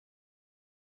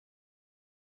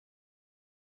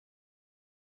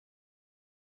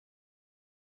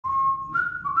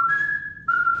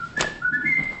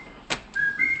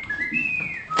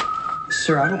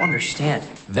Sir, I don't understand.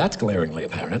 That's glaringly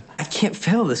apparent. I can't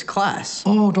fail this class.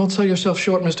 Oh, don't sell yourself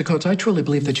short, Mr. Coates. I truly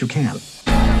believe that you can.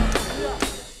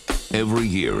 Every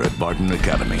year at Barton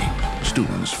Academy,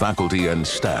 students, faculty, and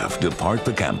staff depart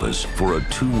the campus for a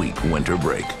 2-week winter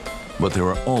break. But there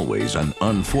are always an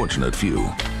unfortunate few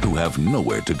who have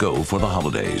nowhere to go for the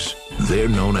holidays. They're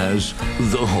known as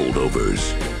the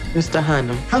Holdovers. Mr.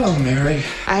 Hunham. Hello, Mary.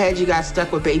 I had you guys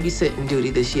stuck with babysitting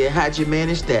duty this year. How'd you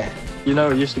manage that? You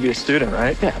know, he used to be a student,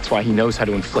 right? Yeah, that's why he knows how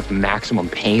to inflict maximum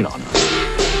pain on us.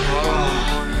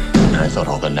 I thought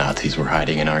all the Nazis were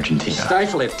hiding in Argentina.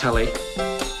 Stifle it, Tully.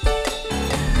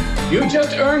 You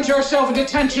just earned yourself a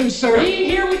detention, sir. Being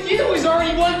here with you is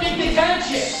already one big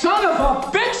detention. Son of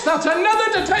a bitch, that's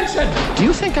another detention. Do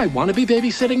you think I want to be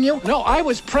babysitting you? No, I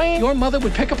was praying your mother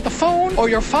would pick up the phone or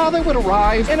your father would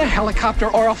arrive in a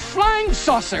helicopter or a flying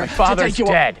saucer. My father's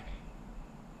dead.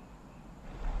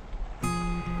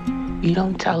 You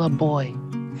don't tell a boy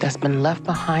that's been left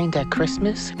behind at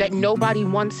Christmas that nobody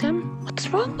wants him? What's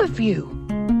wrong with you?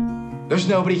 There's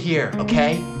nobody here,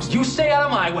 okay? You stay out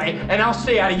of my way, and I'll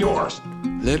stay out of yours.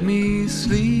 Let me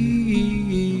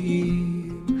sleep.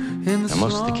 Now,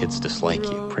 most of the kids dislike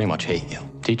you, pretty much hate you.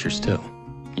 Teachers too.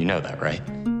 You know that, right?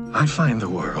 I find the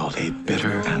world a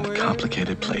bitter and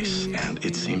complicated place, and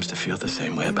it seems to feel the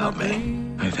same way about me.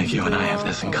 I think you and I have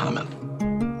this in common.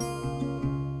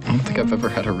 I don't think I've ever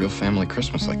had a real family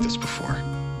Christmas like this before.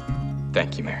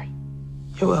 Thank you, Mary.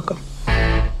 You're welcome.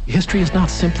 History is not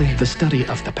simply the study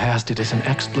of the past, it is an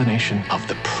explanation of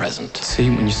the present. See,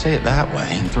 when you say it that way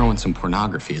and throw in some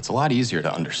pornography, it's a lot easier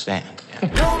to understand.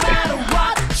 No matter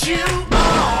what you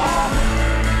are.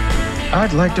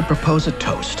 I'd like to propose a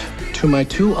toast to my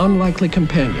 2 unlikely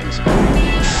companions.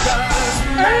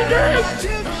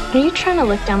 Are you trying to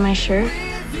lick down my shirt?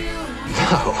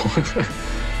 No.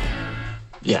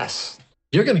 Yes.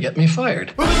 You're gonna get me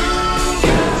fired.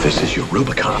 This is your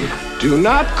Rubicon. Do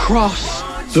not cross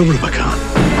the Rubicon.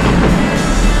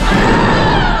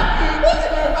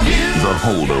 The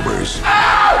Holdovers.